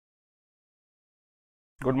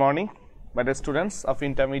Good morning, my dear students of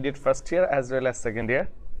intermediate first year as well as second year.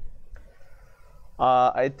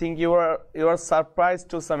 I think you are surprised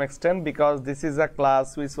to some extent because this is a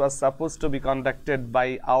class which was supposed to be conducted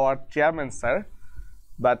by our chairman sir,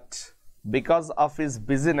 but because of his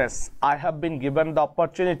busyness, I have been given the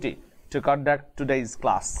opportunity to conduct today's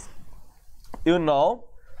class. You know,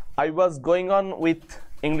 I was going on with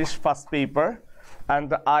English first paper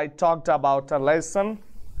and I talked about a lesson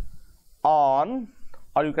on,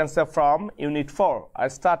 or you can say from unit 4. I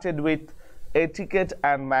started with etiquette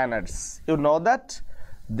and manners. You know that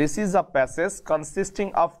this is a passage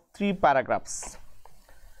consisting of 3 paragraphs.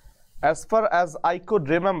 As far as I could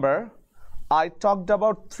remember, I talked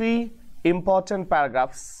about 3 important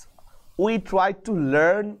paragraphs. We tried to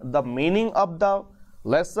learn the meaning of the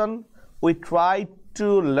lesson. We tried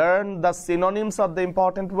to learn the synonyms of the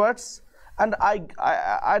important words, and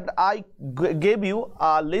I gave you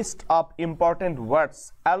a list of important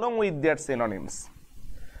words along with their synonyms.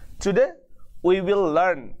 Today, we will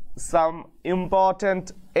learn some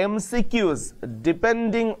important MCQs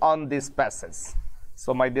depending on this passage.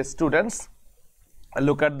 So, my dear students,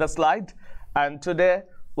 look at the slide, and today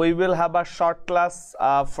we will have a short class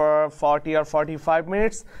for 40 or 45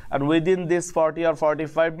 minutes, and within this 40 or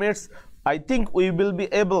 45 minutes, I think we will be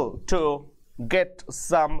able to get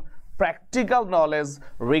some practical knowledge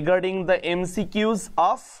regarding the MCQs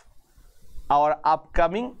of our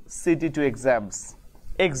upcoming CT2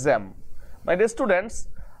 exam. My dear students,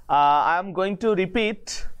 I am going to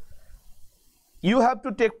repeat. You have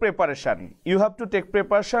to take preparation. You have to take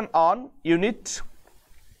preparation on unit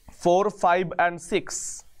 4, 5 and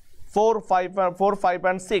 6. 4, 5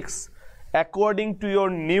 and 6 according to your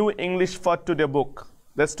new English for today book.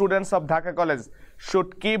 The students of Dhaka College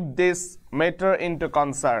should keep this matter into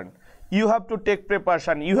concern. You have to take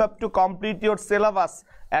preparation. You have to complete your syllabus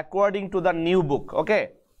according to the new book, okay?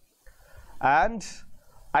 And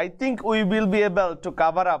I think we will be able to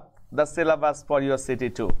cover up the syllabus for your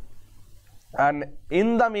CT2. And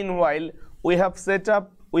in the meanwhile, we have set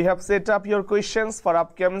up your questions for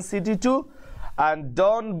upcoming CT2, and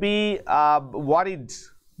don't be worried,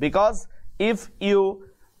 because if you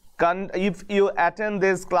attend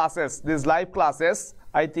these classes, these live classes,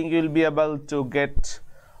 I think you will be able to get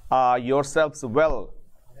yourselves well,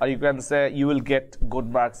 or you can say you will get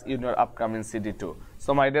good marks in your upcoming CT2.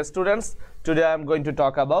 So, my dear students, today I am going to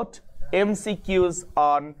talk about MCQs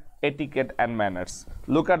on etiquette and manners.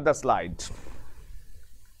 Look at the slide.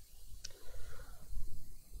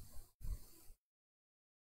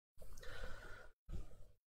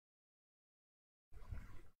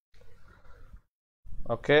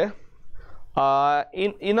 Okay.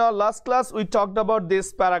 In our last class, we talked about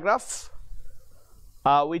this paragraph.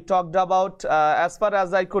 We talked about, as far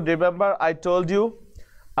as I could remember, I told you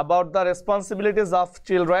about the responsibilities of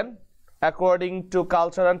children according to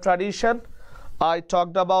culture and tradition. I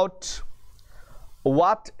talked about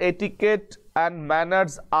what etiquette and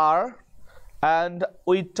manners are, and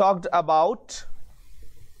we talked about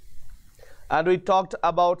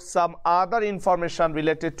some other information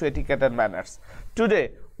related to etiquette and manners.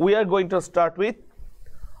 Today, we are going to start with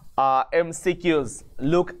MCQs.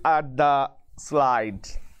 Look at the slide.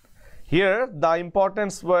 Here, the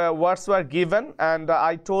important words were given, and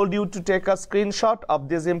I told you to take a screenshot of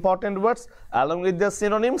these important words along with their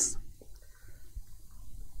synonyms.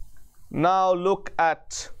 Now, look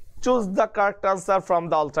at, choose the correct answer from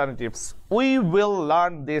the alternatives. We will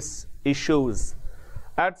learn these issues.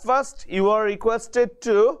 At first, you are requested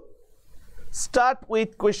to start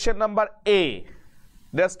with question number A.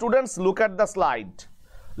 The students, look at the slide.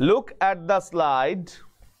 Look at the slide.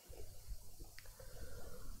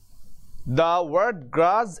 The word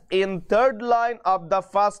grass in third line of the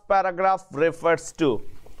first paragraph refers to.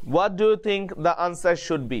 What do you think the answer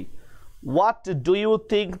should be? What do you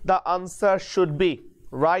think the answer should be?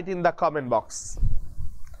 Write in the comment box.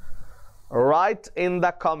 Write in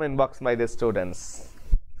the comment box, my dear students.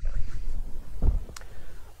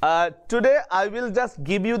 Today I will just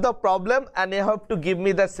give you the problem and you have to give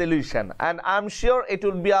me the solution, and I'm sure it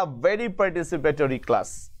will be a very participatory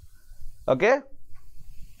class. Okay?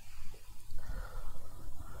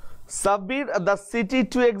 Sabir, the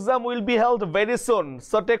CT2 exam will be held very soon,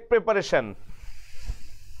 so take preparation.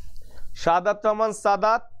 Shadat Rahman,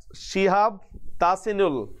 Sadat, Shihab,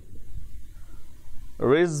 Tasinul,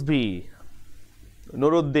 Rizvi,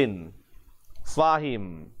 Nuruddin,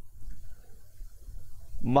 Fahim,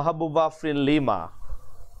 Mahabuba Frin Lima.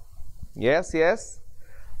 Yes, yes.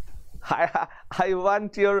 I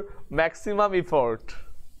want your maximum effort.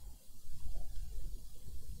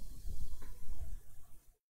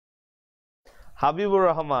 Habibur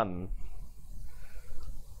Rahman,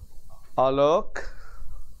 Alok,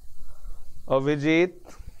 Avijit,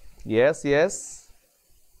 yes, yes.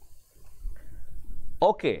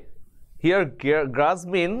 Okay, here grass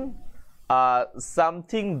mean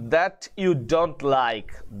something that you don't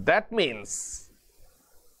like. That means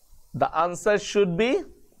the answer should be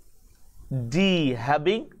D,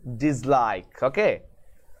 having dislike. Okay.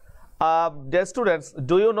 Dear students,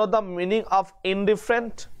 do you know the meaning of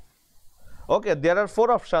indifferent? Okay, there are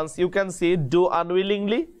 4 options. You can see do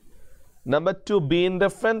unwillingly. Number 2, be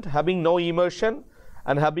indifferent, having no emotion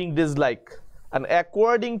and having dislike. And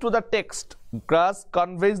according to the text, grass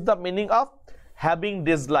conveys the meaning of having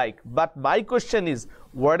dislike. But my question is,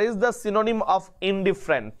 what is the synonym of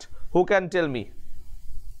indifferent? Who can tell me?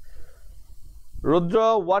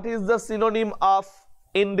 Rudra, what is the synonym of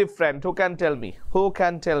indifferent? Who can tell me? Who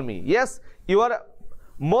can tell me? Yes,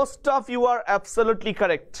 most of you are absolutely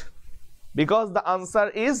correct, because the answer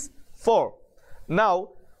is 4. Now,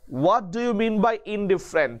 what do you mean by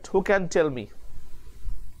indifferent? Who can tell me?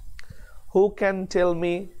 Who can tell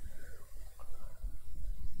me?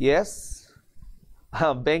 Yes.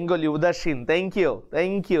 Bengali, Udashin. Thank you.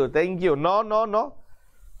 Thank you. Thank you. No, no, no.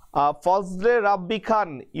 Fazle Rabbi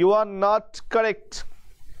Khan, you are not correct.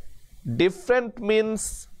 Different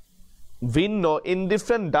means vinno.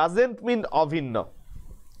 Indifferent doesn't mean avinno.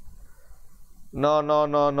 No, no,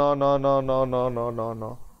 no, no, no, no, no, no, no, no,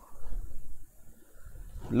 no.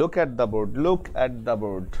 Look at the board. Look at the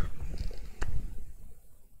board.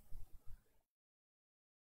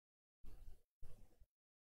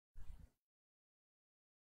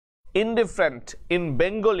 Indifferent. In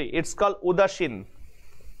Bengali, it's called Udashin.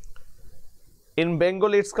 In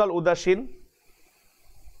Bengali, it's called Udashin.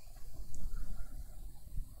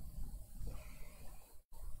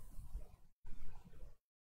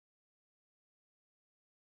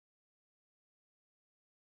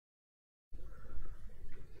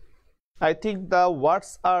 I think the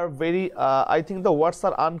words are I think the words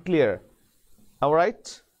are unclear. All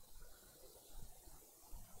right?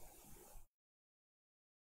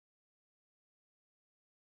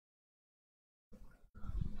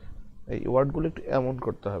 এই ওয়ার্ডগুলো একটু এমন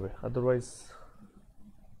করতে হবে, otherwise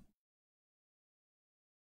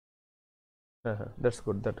that's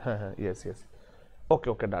good. That yes, yes.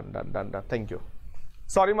 Okay, done. Thank you.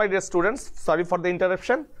 Sorry, my dear students. Sorry for the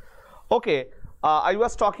interruption. Okay, I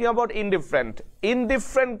was talking about indifferent.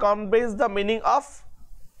 Indifferent conveys the meaning of.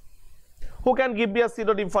 Who can give me a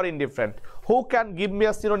synonym for indifferent? Who can give me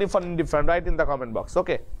a synonym for indifferent? Write in the comment box.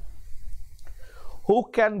 Okay. Who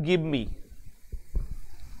can give me?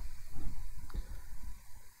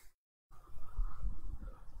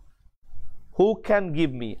 Who can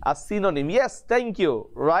give me a synonym? Yes, thank you.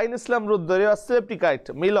 Ryan Islam Rudra, you are skepticite.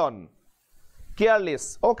 Milon.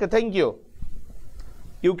 Careless. Okay, thank you.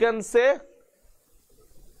 You can say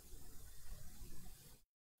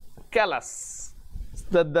callous.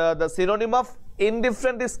 The synonym of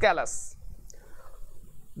indifferent is callous.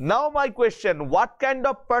 Now my question, what kind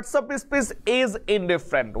of parts of speech is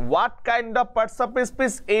indifferent? What kind of parts of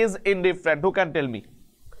speech is indifferent? Who can tell me?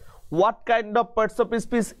 What kind of parts of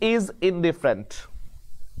speech is indifferent?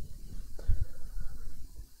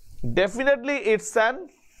 Definitely it's an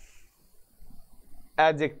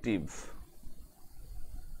adjective.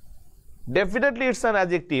 Definitely it's an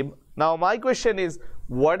adjective. Now my question is,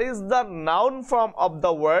 what is the noun form of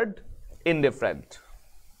the word indifferent?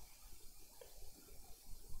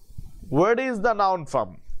 What is the noun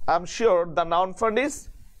form? I'm sure the noun form is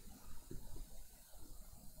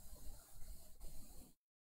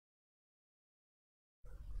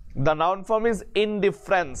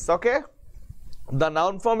indifference. Okay, the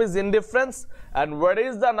noun form is indifference. And what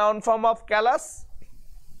is the noun form of callous?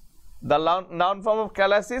 The noun form of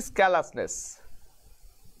callous is callousness.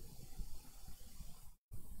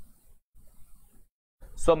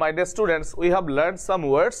 So my dear students, we have learned some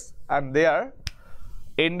words, and they are: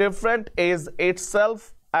 indifferent is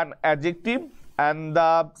itself an adjective, and the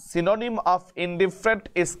synonym of indifferent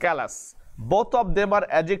is callous. Both of them are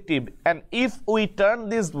adjective, and if we turn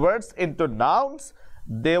these words into nouns,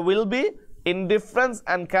 they will be indifference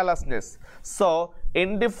and callousness. So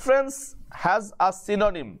indifference has a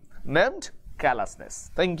synonym named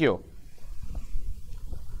callousness. Thank you.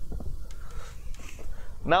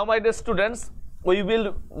 Now my dear students, we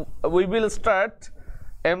will start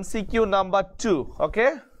MCQ number 2.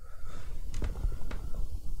 Okay,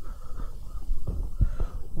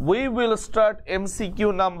 we will start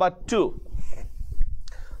MCQ number 2.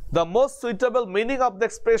 The most suitable meaning of the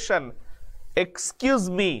expression "excuse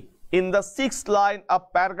me" in the 6th line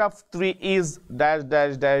of paragraph 3 is dash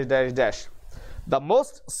dash dash dash dash. The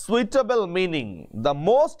most suitable meaning,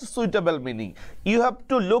 you have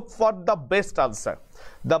to look for the best answer.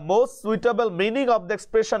 The most suitable meaning of the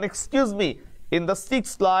expression excuse me in the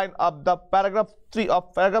 6th line of the paragraph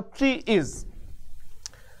 3 is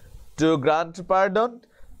to grant pardon,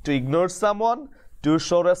 to ignore someone, to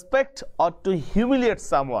show respect, or to humiliate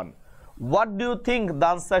someone. What do you think the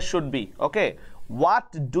answer should be? Okay,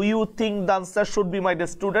 what do you think the answer should be, my dear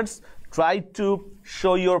students? Try to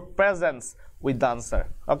show your presence with the answer.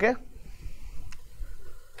 Okay.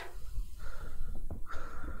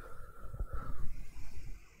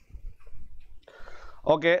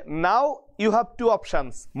 Okay, now you have two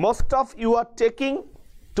options. Most of you are taking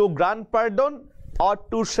to grant pardon or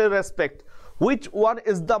to show respect. Which one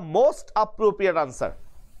is the most appropriate answer?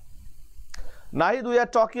 Nahid, we are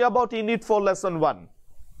talking about Unit 4 Lesson 1.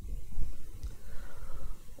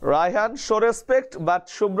 Raihan, show respect, but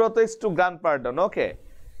Subrata is to grant pardon. Okay.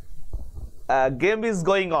 Game is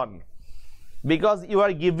going on because you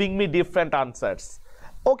are giving me different answers.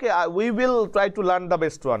 Okay, we will try to learn the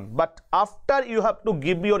best one. But after you have to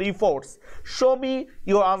give me your efforts, show me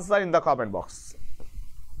your answer in the comment box.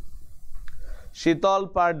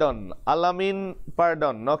 Shital, pardon. Alamin,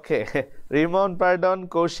 pardon. Okay. Rimon, pardon.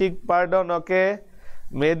 Kaushik, pardon. Okay.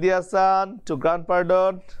 Mediasan, to grant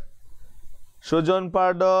pardon. Sujon,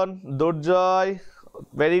 pardon. Durjoy,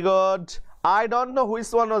 very good. I don't know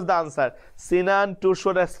which one was the answer. Sinan, to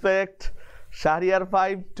show respect. Shahriar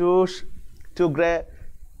 5, to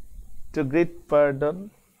greet pardon.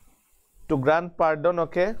 To grant pardon,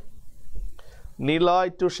 okay.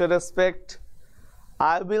 Niloy, to show respect.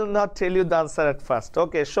 I will not tell you the answer at first.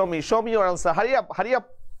 Okay, show me your answer. Hurry up.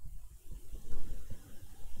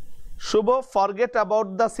 Shubho, forget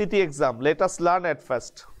about the city exam. Let us learn at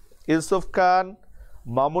first. Yusuf Khan,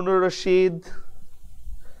 Mamunur Rashid,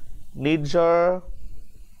 Nijar,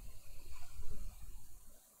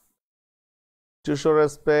 to show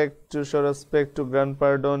respect, to grant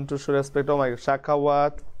pardon, to show respect. Oh my God,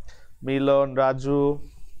 Shakawat, Milon, Raju,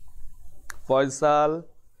 Faisal,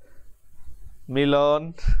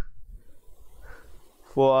 Milon,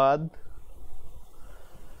 Fuad.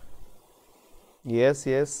 Yes.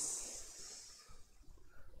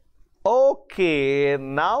 Okay,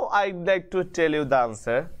 now I'd like to tell you the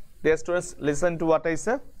answer. Dear students, listen to what I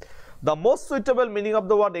say. The most suitable meaning of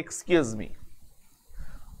the word excuse me.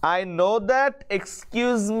 I know that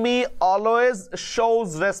excuse me always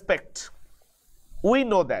shows respect. We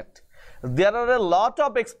know that. There are a lot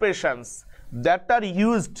of expressions that are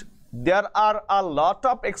used. There are a lot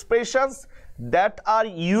of expressions that are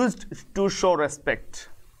used to show respect.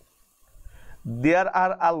 There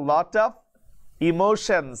are a lot of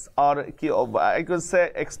emotions, or I could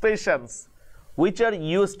say expressions, which are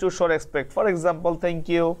used to show respect. For example, thank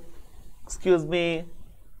you, excuse me,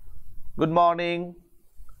 good morning.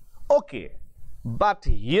 Okay, but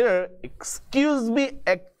here excuse me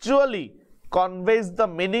actually conveys the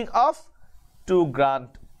meaning of to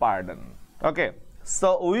grant pardon. Okay,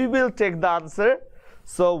 so we will take the answer.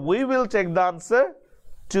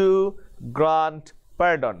 To grant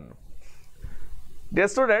pardon. Dear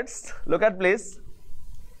students, look at please.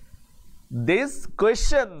 These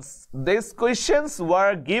questions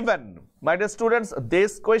were given, my dear students,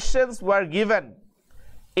 these questions were given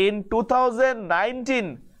in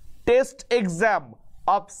 2019 test exam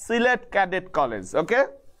of Sylhet Cadet College. Okay,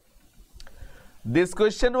 this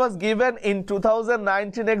question was given in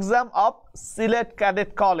 2019 exam of Sylhet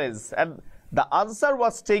Cadet College, and the answer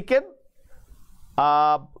was taken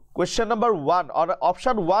question number 1, or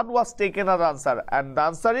option 1 was taken as answer, and the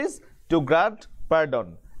answer is to grant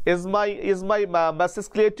pardon. Is my message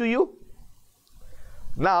clear to you?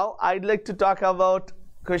 Now I'd like to talk about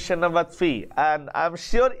question number 3, and I'm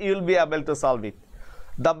sure you will be able to solve it.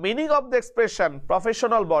 The meaning of the expression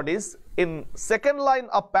professional bodies in second line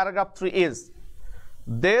of paragraph 3 is,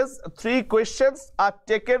 these 3 questions are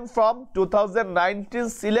taken from 2019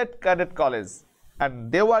 Sylhet Cadet College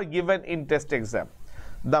and they were given in test exam.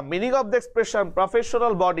 The meaning of the expression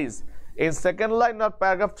professional bodies in second line of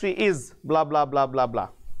paragraph 3 is blah blah blah blah blah.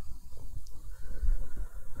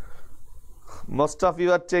 Most of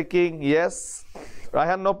you are taking yes.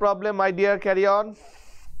 Raihan, no problem, my dear, carry on.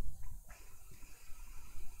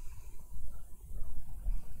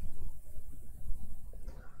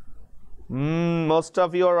 Most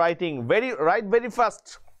of you are writing. Write very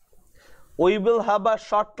fast. We will have a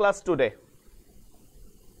short class today.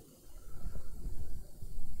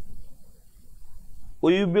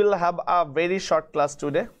 We will have a very short class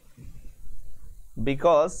today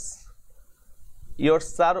because your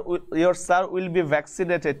sir will be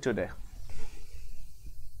vaccinated today.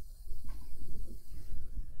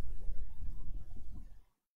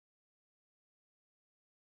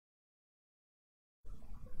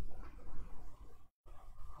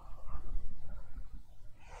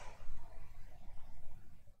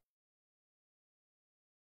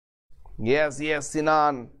 Yes, yes,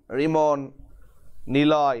 Sinan, Rimon,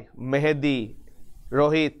 Niloy, Mehdi,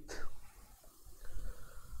 Rohit,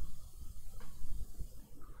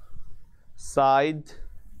 Said,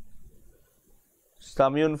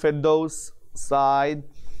 Samyun Feddos, Said,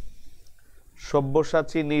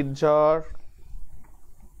 Shobboshachi Nirjar.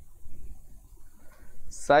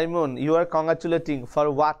 Simon, you are congratulating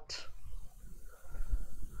for what?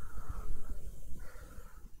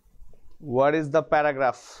 What is the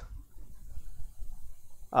paragraph?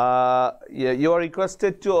 Yeah, you are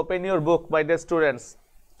requested to open your book, my dear students,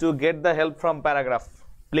 to get the help from paragraph,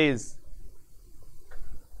 please.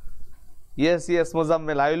 Yes, yes,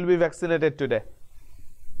 Muzammil, I will be vaccinated today.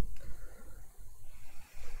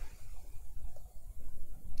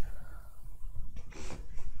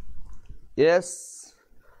 Yes.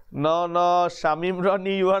 No, no, Shamim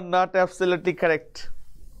Rani, you are not absolutely correct.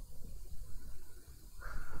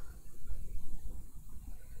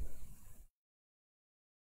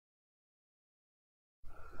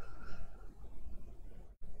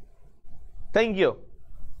 Thank you.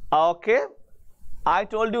 Okay. I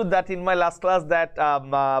told you that in my last class that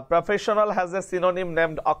professional has a synonym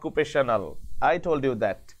named occupational. I told you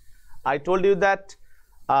that. I told you that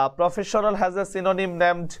professional has a synonym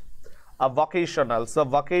named vocational. So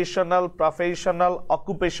vocational, professional,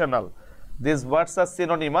 occupational. These words are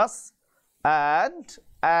synonymous, and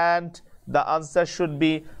the answer should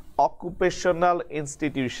be occupational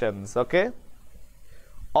institutions. Okay.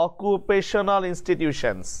 Occupational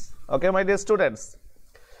institutions. Okay, my dear students.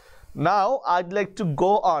 Now, I'd like to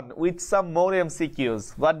go on with some more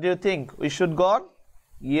MCQs. What do you think? We should go on?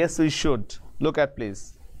 Yes, we should. Look at,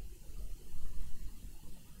 please.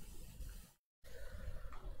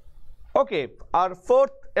 Okay, our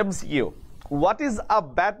fourth MCQ. What is a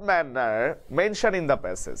bad manner mentioned in the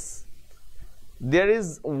passage? There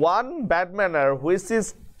is one bad manner which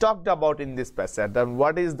is talked about in this passage. And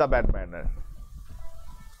what is the bad manner?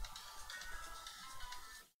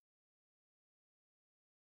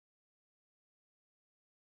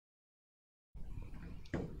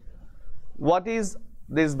 What is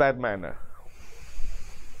this bad manner?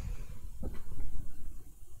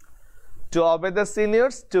 To obey the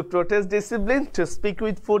seniors, to protest discipline, to speak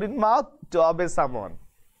with food in mouth, to obey someone,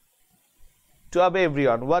 to obey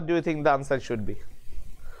everyone. What do you think the answer should be?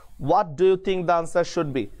 What do you think the answer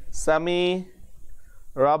should be? Sami,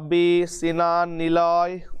 Rabbi, Sinan,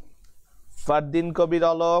 Niloy, Fardin Kabir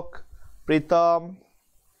Alok, Pritam,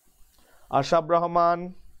 Ashab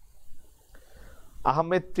Rahman,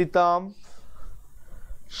 Ahmed Pritam,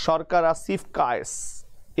 Sharkar Asif Kais,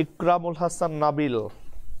 Ikramul Hassan Nabil,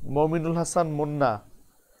 Mominul Hassan Munna,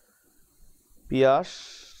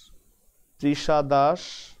 Piyash, Trisha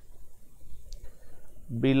Das,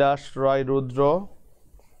 Bilash Roy Rudro,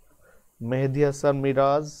 Mehdi Hassan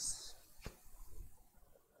Miraz.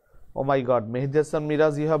 Oh my God, Mehdi Hassan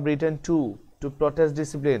Miraz, you have written two to protest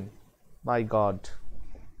discipline. My God.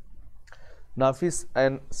 Nafis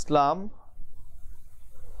and Islam,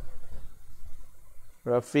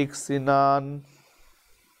 Rafiq, Sinan,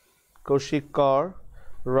 Kaushik Kaur,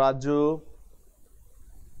 Raju.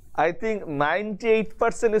 I think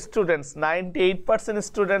 98%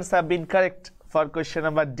 students have been correct for question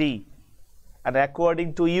number D. And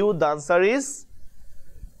according to you, the answer is,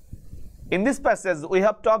 in this passage, we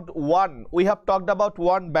have talked about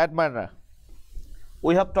one bad manner.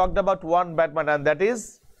 We have talked about one bad manner, and that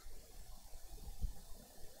is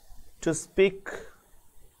to speak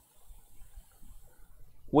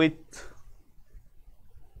with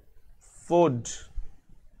food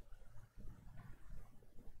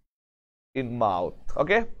in mouth.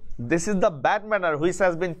 Okay, this is the bad manner which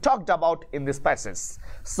has been talked about in this passage.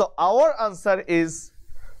 So our answer is,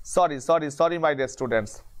 sorry my dear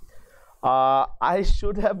students, I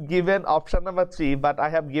should have given option number 3, but I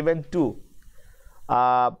have given 2.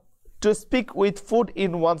 To speak with food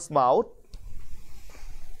in one's mouth,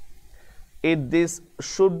 this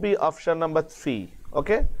should be option number 3.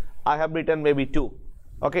 Okay, I have written maybe 2.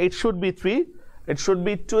 Okay, it should be 3. It should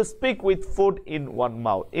be to speak with food in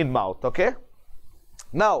mouth. Okay.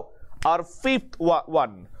 Now our fifth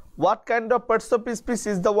one. What kind of parts of speech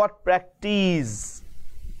is the word practice?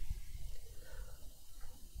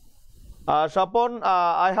 Shapon,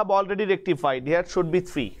 I have already rectified. Here should be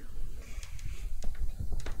 3.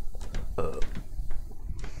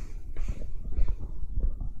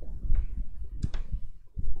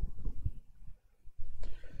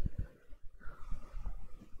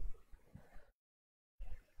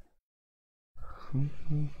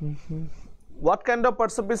 What kind of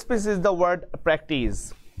parts of speech is the word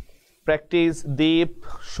practice? Practice, Deep,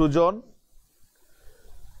 Sujon.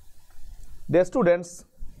 Dear students,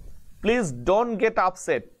 Please don't get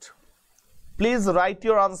upset. Please write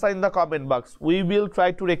your answer in the comment box. We will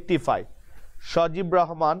try to rectify. Shajib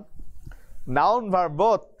Rahman, noun verb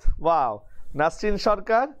both. Wow. Nasrin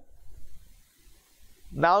Sarkar,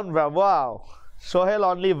 noun verb. Wow. Sohel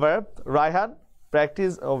only verb. Raihan,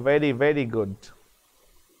 practice. Oh, very, very good.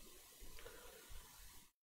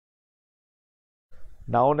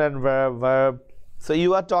 Noun and verb. So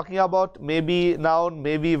you are talking about maybe noun,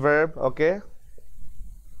 maybe verb. Okay.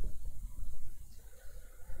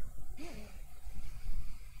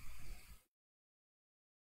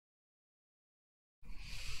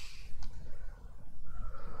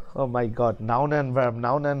 Oh my God, noun and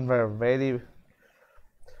verb, very.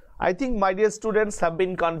 I think my dear students have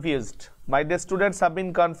been confused. My dear students have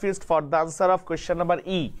been confused for the answer of question number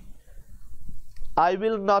E. I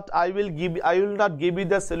will not give you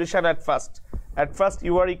the solution at first. At first,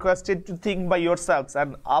 you are requested to think by yourselves,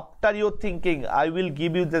 and after your thinking, I will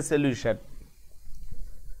give you the solution.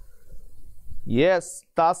 Yes,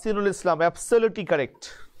 Tasinul Islam, absolutely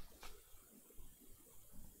correct.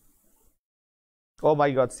 Oh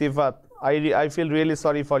my God, Sifat, I feel really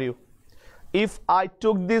sorry for you. If I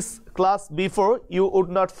took this class before, you would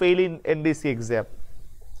not fail in NDC exam.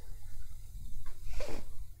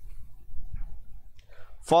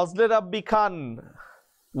 Fazle Rabbi Khan,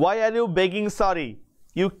 why are you begging sorry?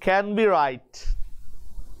 You can be right.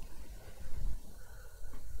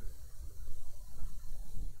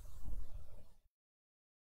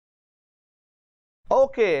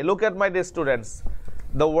 Okay, look at my dear students.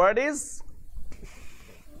 The word is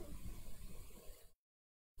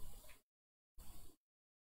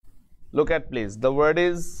look at please. The word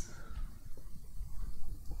is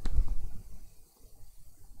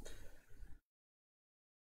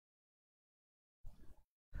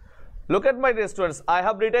look at my dear students. I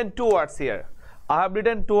have written two words here.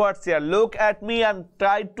 Look at me and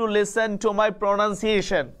try to listen to my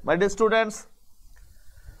pronunciation. My dear students,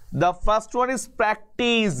 the first one is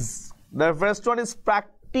practice. The first one is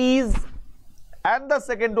practice, and the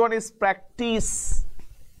second one is practice.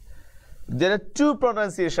 There are two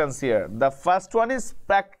pronunciations here. The first one is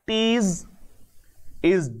practice,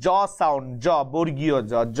 is jaw sound, jaw, burgio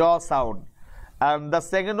jaw, jaw sound, and the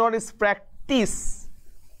second one is practice.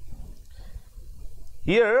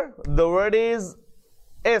 Here the word is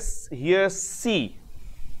S, here C.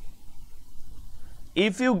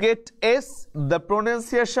 If you get S, the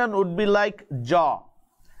pronunciation would be like jaw,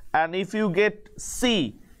 and if you get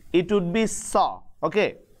C, it would be saw.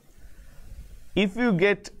 Okay. If you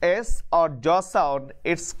get S or jaw sound,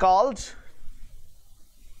 it's called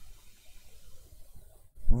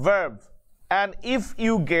verb, and if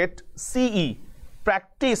you get CE,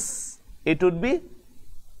 practice, it would be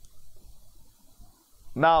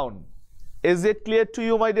noun. Is it clear to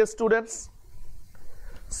you, my dear students?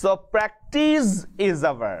 So practice is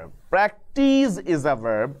a verb, practice is a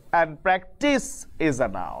verb, and practice is a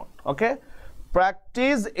noun. Okay,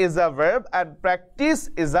 practice is a verb and practice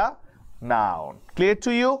is a noun. Clear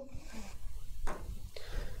to you?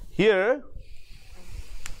 Here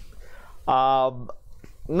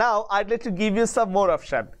now I'd like to give you some more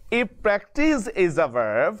option. If practice is a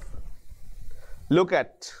verb, look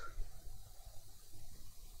at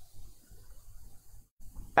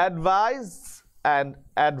advise and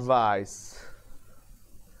advice.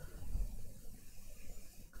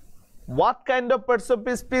 What kind of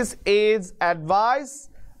participle speech is advice,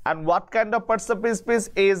 and what kind of participle speech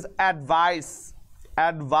is advice?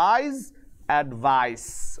 Advise,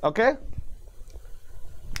 advice. Okay.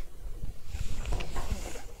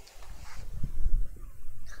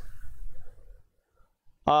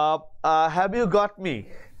 Have you got me?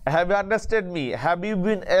 Have you understood me? Have you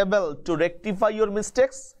been able to rectify your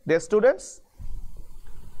mistakes, dear students?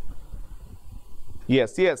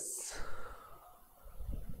 Yes, yes.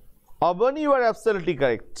 Abani, you are absolutely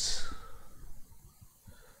correct.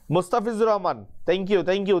 Mustafizur Rahman, thank you,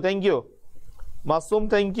 thank you, thank you. Masoom,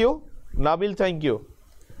 thank you. Nabil, thank you.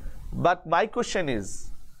 But my question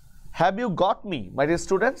is, have you got me, my dear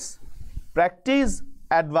students? Practice,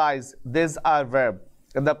 advise, these are verb.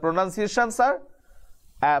 And the pronunciations are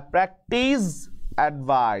practice,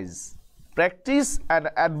 advise. Practice and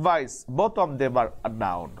advice, both of them are a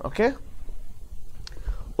noun. Okay.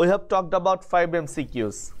 We have talked about 5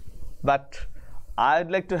 MCQs, but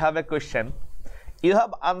I'd like to have a question. You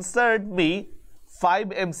have answered me 5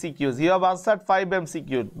 MCQs. You have answered 5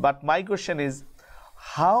 MCQs, but my question is,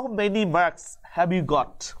 how many marks have you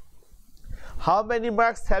got? How many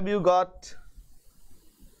marks have you got?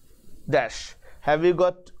 Dash. Have you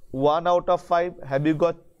got 1 out of 5? Have you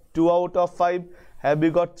got 2 out of 5? Have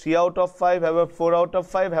you got 3 out of 5? Have you got 4 out of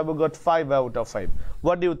 5? Have you got 5 out of 5?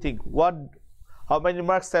 What do you think? How many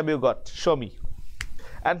marks have you got? Show me.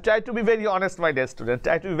 And try to be very honest, my dear student.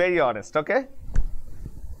 Try to be very honest, okay?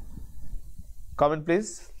 Comment,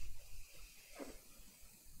 please.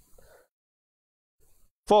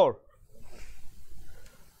 4.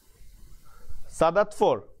 Sadat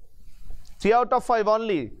 4. 3 out of 5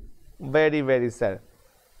 only. Very, very sad.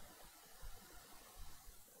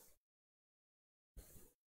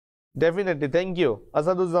 Definitely, thank you.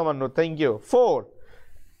 Asaduzzaman, thank you. 4.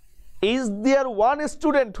 Is there one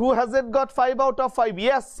student who hasn't got 5 out of 5?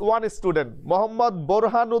 Yes, one student. Muhammad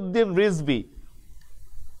Borhanuddin Rizvi.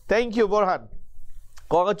 Thank you, Borhan.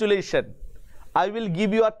 Congratulations. I will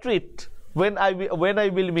give you a treat when I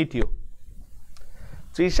will meet you.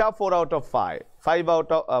 Trisha 4 out of 5.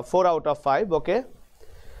 4 out of 5. Okay.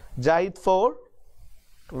 Jahid 4.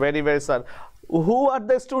 Very, very sad. Who are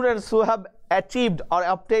the students who have achieved or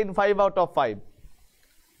obtained 5 out of 5?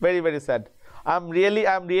 Very, very sad. I'm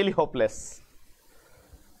really hopeless.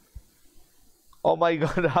 Oh my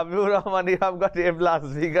God, Habibur Rahman, you have got A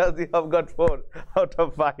plus because you have got 4 out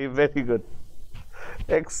of 5. Very good.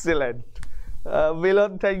 Excellent.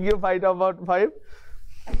 Milan, thank you. 5 out of 5.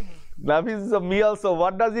 Nafiz, me also.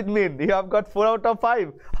 What does it mean? You have got 4 out of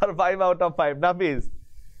 5 or 5 out of 5? Nafiz.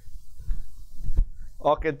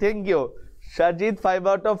 Okay, thank you. Shajid, 5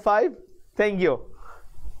 out of 5. Thank you.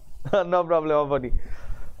 No problem, Abani.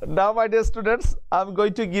 Now, my dear students, I'm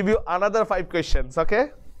going to give you another 5 questions,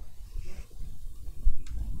 okay?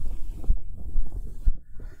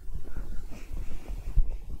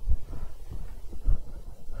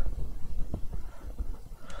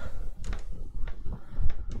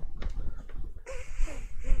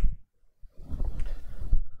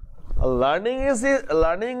 Learning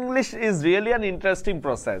English is really an interesting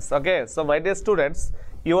process, okay? So, my dear students,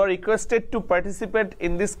 you are requested to participate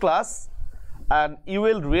in this class and you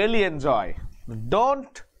will really enjoy.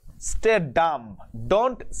 Don't stay dumb.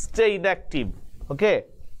 Don't stay inactive, okay?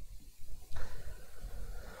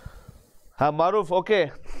 Maruf,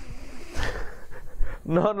 okay?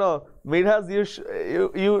 No, Mirhaz,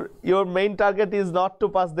 your main target is not to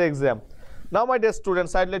pass the exam. Now, my dear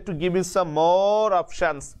students, I'd like to give you some more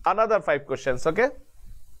options. Another 5 questions, okay?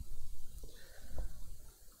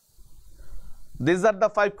 These are the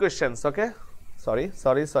 5 questions, okay? Sorry,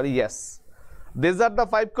 yes. These are the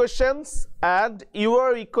 5 questions and you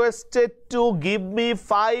are requested to give me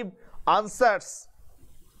 5 answers,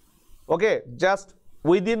 okay? Just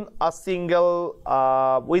within a single,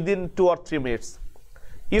 within 2 or 3 minutes.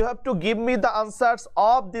 You have to give me the answers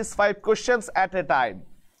of these 5 questions at a time.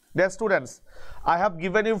 Dear students, I have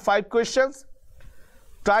given you 5 questions.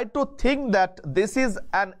 Try to think that this is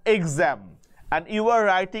an exam and you are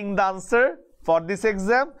writing the answer for this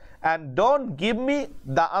exam, and don't give me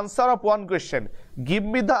the answer of one question. Give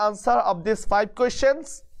me the answer of these 5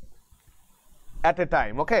 questions at a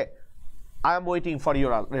time, okay? I am waiting for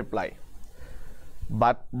your reply.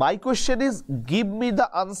 But my question is, give me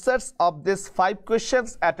the answers of these 5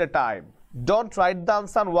 questions at a time. Don't write the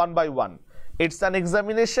answer one by one. It's an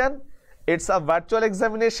examination, it's a virtual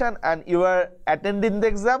examination, and you are attending the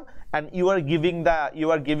exam and you are giving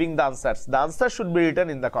the answers. The answer should be written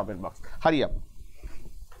in the comment box. Hurry up.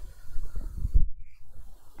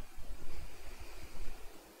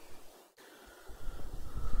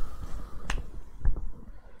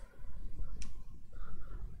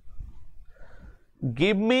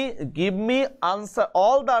 Give me answer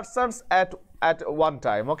all the answers at one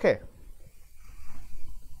time, okay?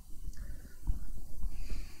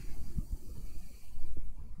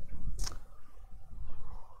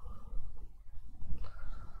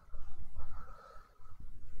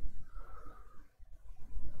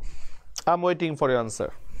 I'm waiting for your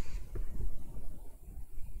answer.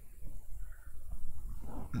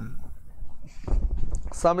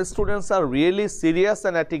 Some students are really serious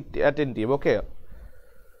and attentive, okay?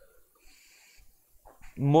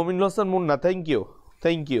 Momin Losan Munna, thank you.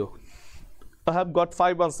 I have got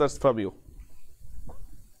 5 answers from you.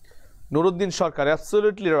 Nuruddin Sharkar,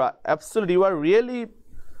 absolutely, you are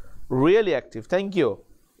really active. Thank you.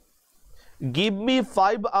 Give me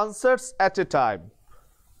 5 answers at a time.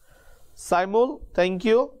 Saimul, thank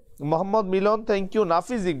you. Muhammad Milon, thank you.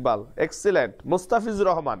 Nafiz Iqbal, excellent. Mustafiz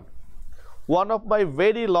Rahman, one of my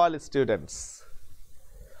very loyal students.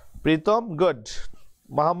 Pritam, good.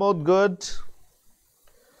 Mahmoud, good.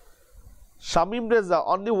 Shamim Reza,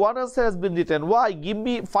 only one answer has been written. Why? Give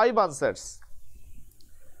me 5 answers.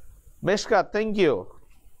 Meshka, thank you.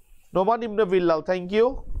 Noman Ibn Villal, thank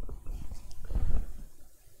you.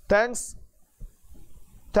 Thanks.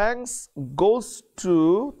 Thanks go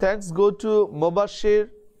to Mubashir,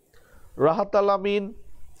 Rahat Alamin,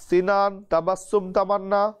 Sinan, Tabassum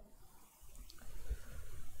Tamanna.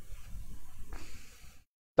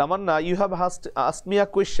 Tamanna, you have asked me a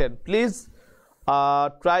question. Please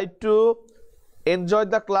try to enjoy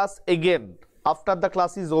the class again after the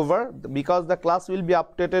class is over, because the class will be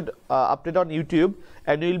updated on YouTube,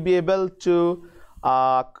 and you will be able to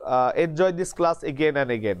enjoy this class again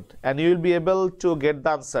and again, and you will be able to get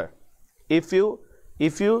the answer if you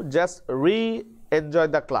just re-enjoy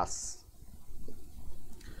the class.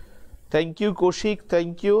 Thank you Koshik,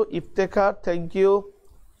 thank you Iftekhar, thank you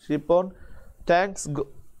Shipon. Thanks,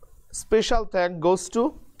 special thank goes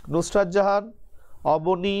to Nusrat Jahan,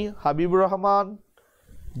 Aboni, Habibur Rahman,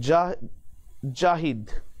 Jahid,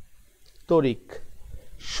 Torik,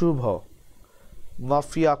 Shubho,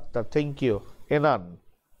 Mafia Akhtar, thank you, Enan,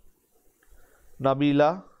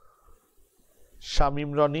 Nabila,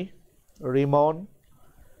 Shamim Rani, Rimon,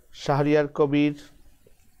 Shahriyar Kabir.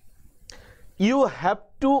 You have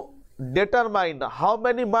to determine how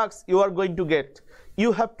many marks you are going to get.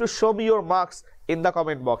 You have to show me your marks in the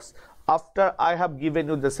comment box after I have given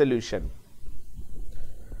you the solution.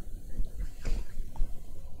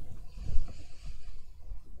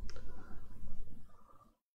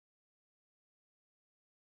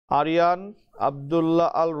 Aryan,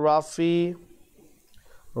 Abdullah Al Rafi,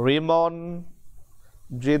 Rimon,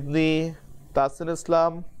 Jidni, Tasin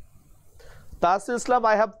Islam. Tasin Islam,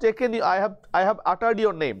 I have taken you, I have uttered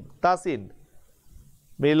your name. Tasin,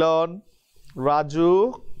 Milon,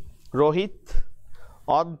 Raju, Rohit,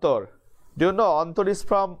 Antor. Do you know Antor is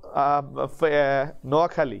from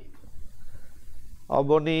Noakhali?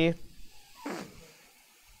 Aboni,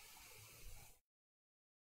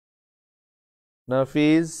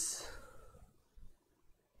 Nafiz,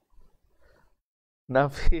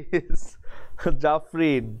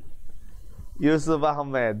 Jafrin, Yusuf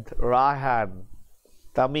Ahmed, Rahan,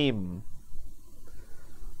 Tamim.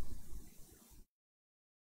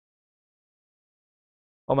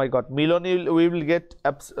 Oh my God, Milon, we will get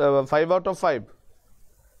 5 out of 5.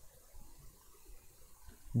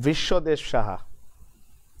 Vishwadesh Shaha.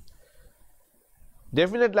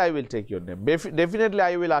 Definitely I will take your name. Definitely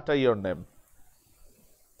I will utter your name.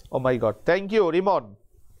 Oh my God, thank you, Rimon.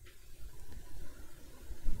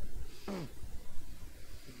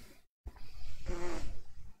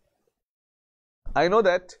 I know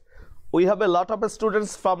that we have a lot of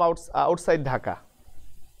students from outside Dhaka.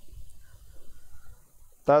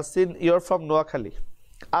 Tasin, you're from Noakhali.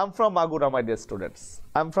 I'm from Magura, my dear students.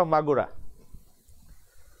 I'm from Magura.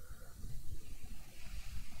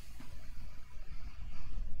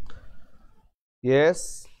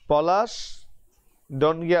 Yes, Polash,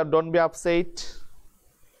 don't be upset.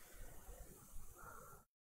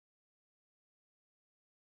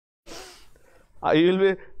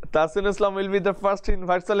 Tasin Islam will be the first in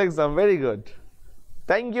virtual exam. Very good.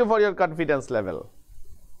 Thank you for your confidence level.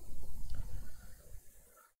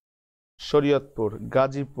 Shariatpur,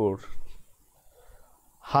 Gazipur,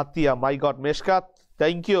 Hatia, my God, Meshkat,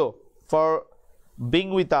 thank you for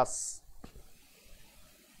being with us.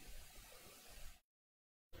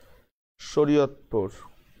 Shariatpur,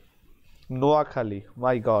 Noakhali,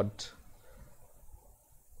 my God.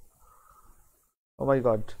 Oh my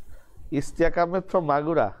God. Istiak Ahmed from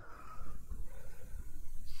Magura.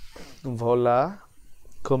 Vola,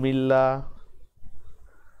 Komilla.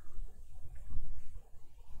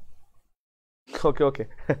 Okay.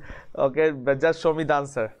 Okay, but just show me the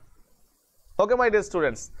answer. Okay, my dear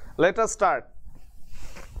students, let us start.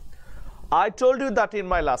 I told you that in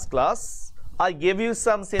my last class, I gave you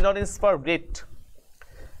some synonyms for grit.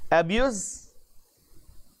 Abuse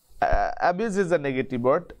is a negative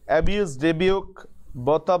word. Abuse, rebuke,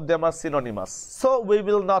 both of them are synonymous. So we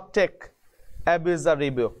will not take abuse or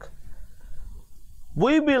rebuke.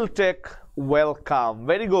 We will take welcome.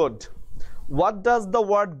 Very good. What does the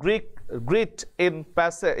word grit in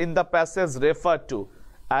the passage refer to?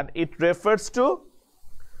 And it refers to,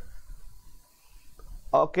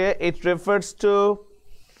 okay, it refers to,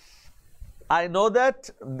 I know that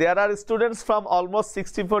there are students from almost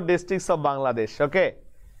 64 districts of Bangladesh, okay.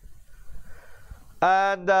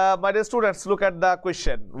 And my dear students, look at the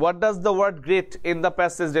question. What does the word greet in the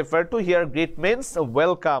passage refer to? Here greet means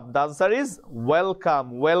welcome. The answer is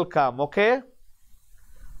welcome, okay.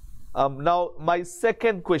 Now my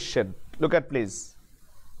second question, look at please.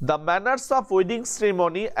 The manners of wedding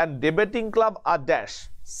ceremony and debating club are dash.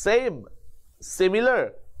 Same,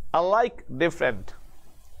 similar, alike, different.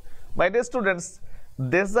 My dear students,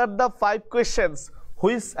 these are the 5 questions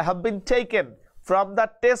which have been taken from the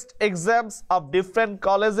test exams of different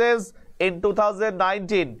colleges in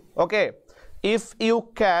 2019. Okay, if you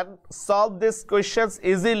can solve these questions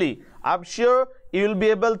easily, I'm sure you will be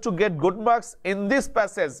able to get good marks in this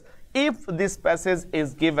passage if this passage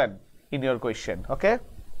is given in your question. Okay.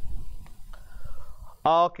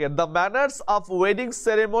 Okay, the manners of wedding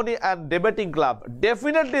ceremony and debating club,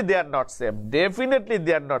 definitely they are not same. Definitely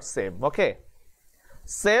they are not same. Okay.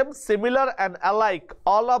 Same, similar and alike,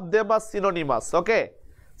 all of them are synonymous. Okay.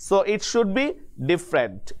 So it should be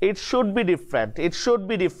different. It should be different. It should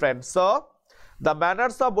be different. So the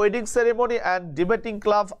manners of wedding ceremony and debating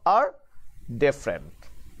club are different.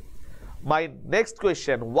 My next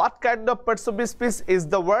question, what kind of persuasive speech is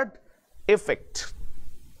the word effect?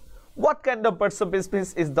 What kind of persuasive speech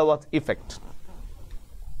is the word effect?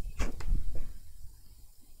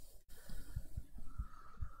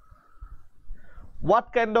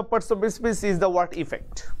 What kind of persuasive speech is the word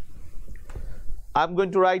effect? I'm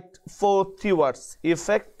going to write 4 keywords: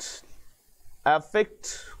 effect,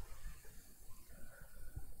 affect,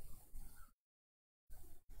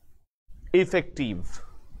 effective.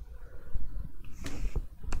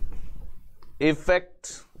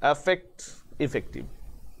 Effect, affect, effective.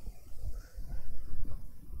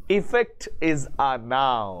 Effect is a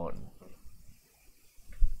noun.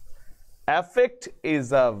 Affect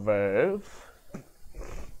is a verb.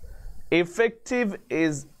 Effective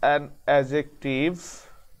is an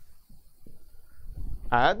adjective.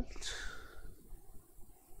 And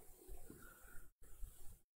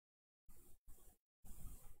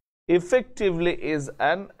effectively is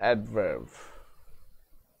an adverb.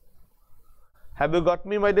 Have you got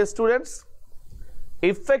me, my dear students?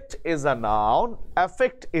 Effect is a noun,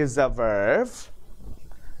 affect is a verb,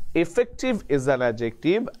 effective is an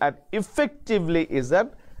adjective, and effectively is an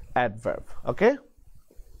adverb. Okay.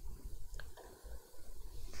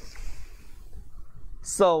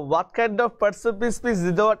 So what kind of persuasive speech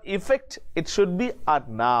is the word effect? It should be a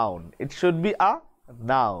noun. It should be a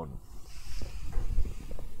noun.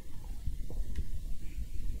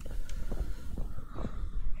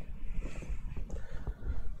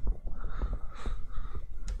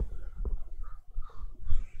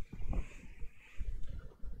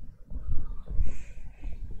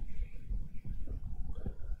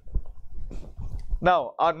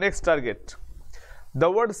 Now our next target, the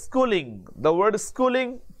word schooling. The word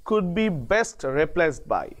schooling could be best replaced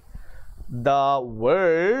by the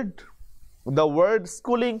word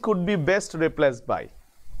schooling could be best replaced by.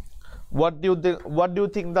 What do you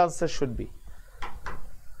think the answer should be?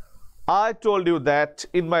 I told you that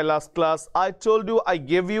in my last class. I told you, I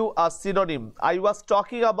gave you a synonym. I was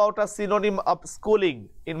talking about a synonym of schooling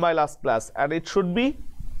in my last class, and it should be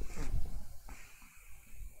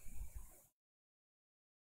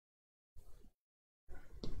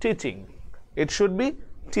teaching. It should be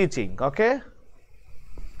teaching. Okay.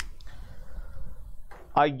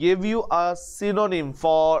 I gave you a synonym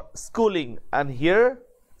for schooling, and here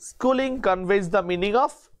schooling conveys the meaning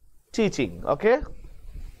of teaching. Okay.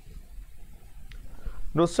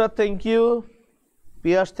 Nusrat, thank you.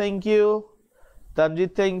 Piyash, thank you.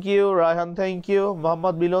 Tanjit, thank you. Raihan, thank you.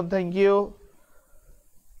 Muhammad Bilon, thank you.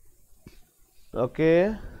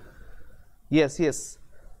 Okay. Yes.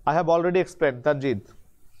 I have already explained, Tanjit.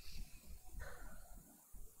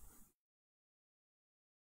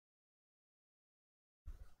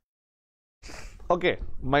 Okay,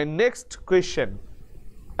 my next question,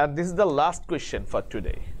 and this is the last question for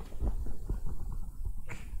today.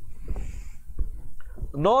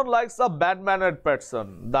 No one likes a bad-mannered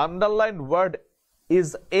person. The underlined word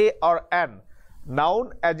is a or an.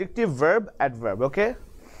 Noun, adjective, verb, adverb. Okay.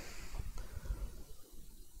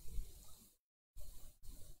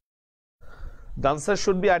 The answer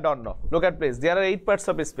should be I don't know. Look at please. There are 8 parts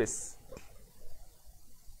of speech.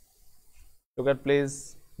 Look at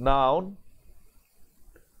please. Noun,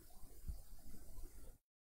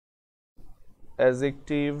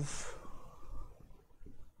 adjective,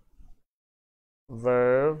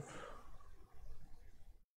 verb.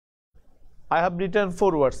 I have written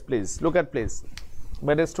 4 words, please. Look at please.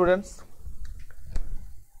 My dear students,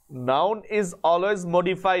 noun is always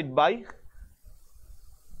modified by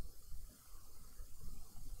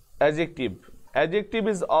adjective. Adjective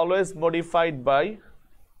is always modified by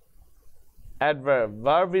adverb.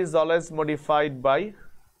 Verb is always modified by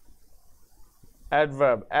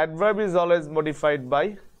adverb. Adverb is always modified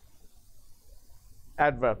by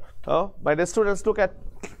adverb. Oh, my dear students, look at,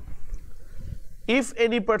 if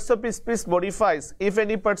any persuasive speech modifies,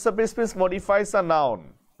 a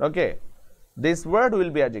noun, okay, this word will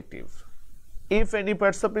be adjective. If any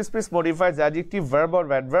persuasive speech modifies adjective, verb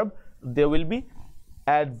or adverb, they will be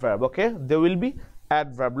adverb. Okay, they will be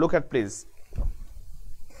adverb. Look at please.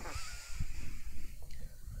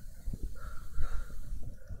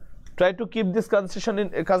 Try to keep this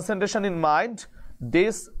concentration in mind.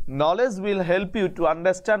 This knowledge will help you to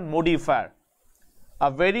understand modifier, a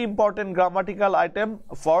very important grammatical item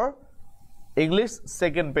for English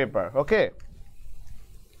second paper. Okay.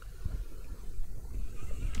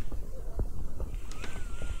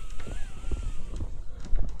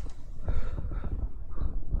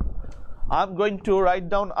 I'm going to write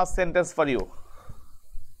down a sentence for you.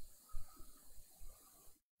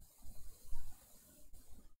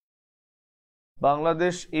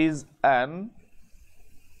 Bangladesh is an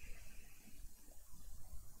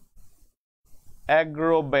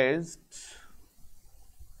agro-based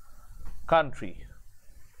country.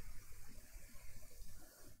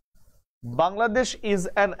 Bangladesh is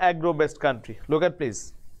an agro-based country. Look at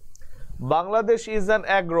please. Bangladesh is an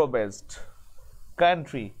agro-based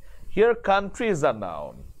country. Here country is a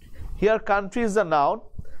noun. Here country is a noun,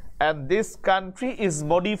 and this country is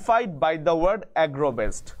modified by the word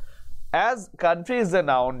agro-based. As country is a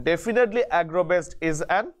noun, definitely agro-based is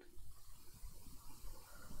an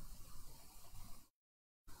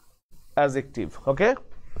adjective. Okay,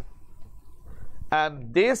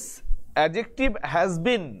 and this adjective has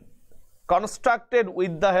been constructed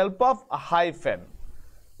with the help of a hyphen,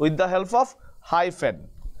 with the help of hyphen,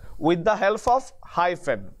 with the help of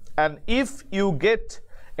hyphen. And if you get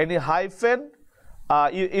any hyphen,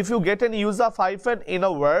 if you get any use of hyphen in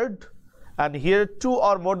a word, and here two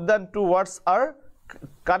or more than two words are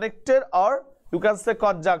connected, or you can say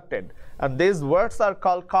conjuncted, and these words are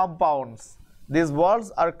called compounds. These words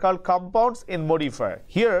are called compounds in modifier.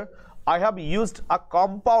 Here I have used a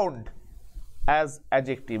compound as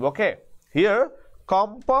adjective. Okay, here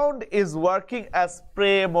compound is working as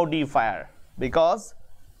pre-modifier because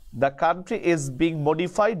the country is being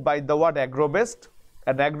modified by the word agro-based,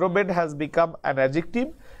 and agro-based has become an adjective,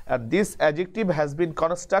 and this adjective has been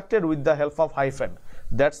constructed with the help of hyphen.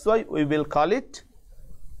 That's why we will call it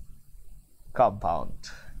compound.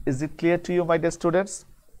 Is it clear to you, my dear students?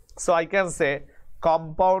 So I can say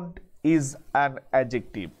compound is an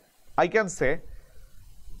adjective. I can say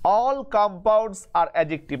all compounds are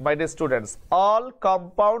adjective, my dear students. All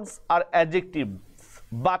compounds are adjectives,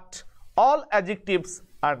 but all adjectives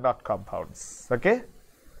are not compounds. Okay,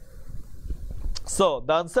 so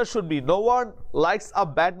the answer should be no one likes a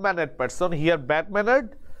bad-mannered person. Here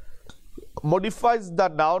bad-mannered modifies the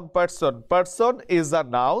noun person. Person is a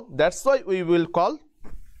noun, that's why we will call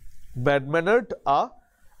bad-mannered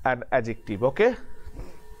an adjective. Okay,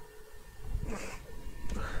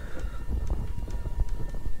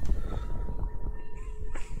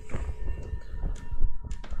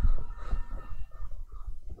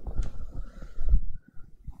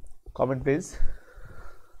 comment please.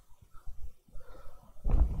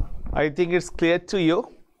 I think it's clear to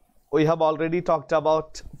you. We have already talked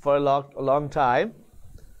about for a long time,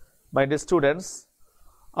 my dear students.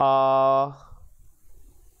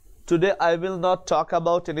 Today I will not talk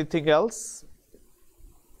about anything else.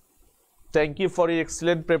 Thank you for your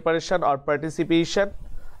excellent preparation or participation,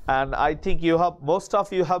 and I think you have, most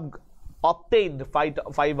of you have obtained 5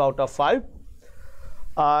 out of 5.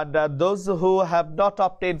 And those who have not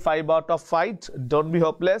obtained 5 out of 5, don't be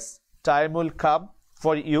hopeless. Time will come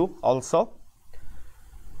for you also.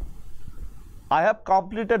 I have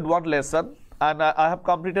completed one lesson, and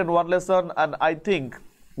and I think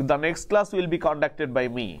the next class will be conducted by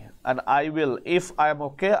me, and I will, if I am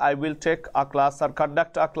okay, I will take a class or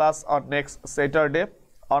conduct a class on next Saturday.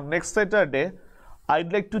 On next Saturday,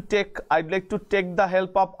 I'd like to take the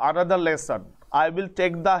help of another lesson. I will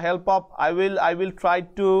take the help of, I will try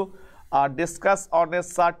to discuss on a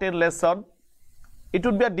certain lesson. It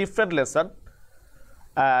would be a different lesson,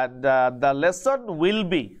 and the lesson will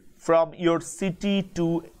be from your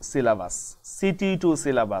CT2 syllabus. CT2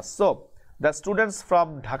 syllabus. So the students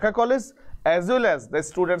from Dhaka College as well as the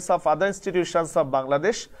students of other institutions of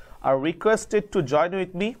Bangladesh are requested to join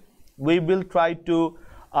with me. We will try to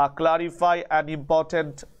clarify an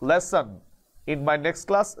important lesson in my next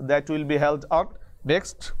class that will be held on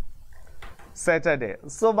next Saturday.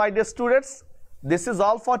 So my dear students, this is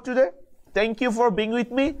all for today. Thank you for being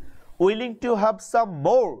with me. Willing to have some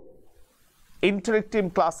more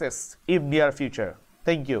interactive classes in near future.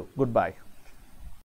 Thank you. Goodbye.